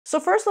So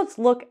first, let's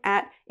look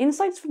at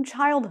insights from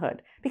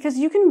childhood, because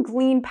you can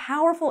glean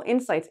powerful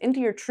insights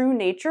into your true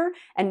nature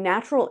and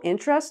natural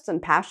interests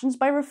and passions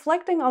by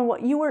reflecting on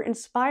what you were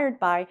inspired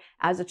by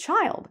as a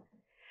child.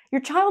 Your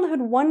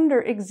childhood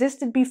wonder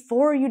existed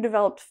before you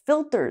developed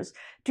filters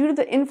due to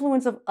the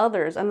influence of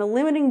others and the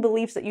limiting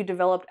beliefs that you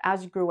developed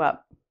as you grew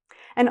up.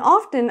 And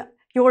often,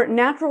 your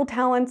natural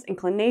talents,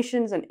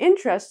 inclinations, and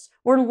interests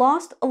were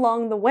lost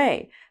along the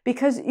way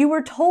because you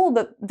were told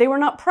that they were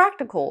not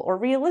practical or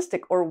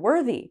realistic or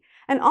worthy.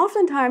 And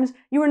oftentimes,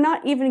 you were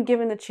not even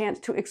given the chance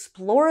to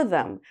explore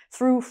them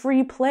through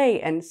free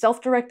play and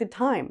self-directed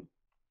time.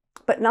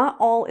 But not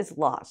all is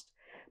lost.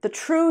 The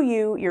true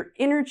you, your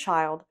inner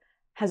child,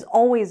 has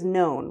always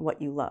known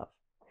what you love.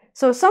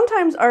 So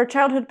sometimes our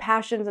childhood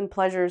passions and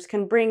pleasures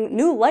can bring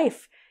new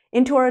life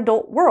into our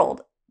adult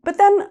world. But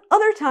then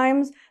other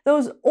times,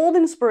 those old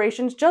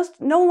inspirations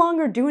just no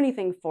longer do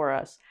anything for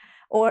us,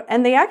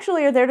 and they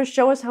actually are there to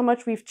show us how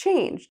much we've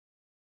changed.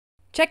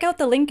 Check out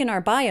the link in our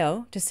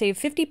bio to save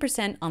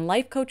 50% on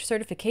life coach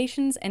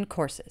certifications and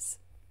courses.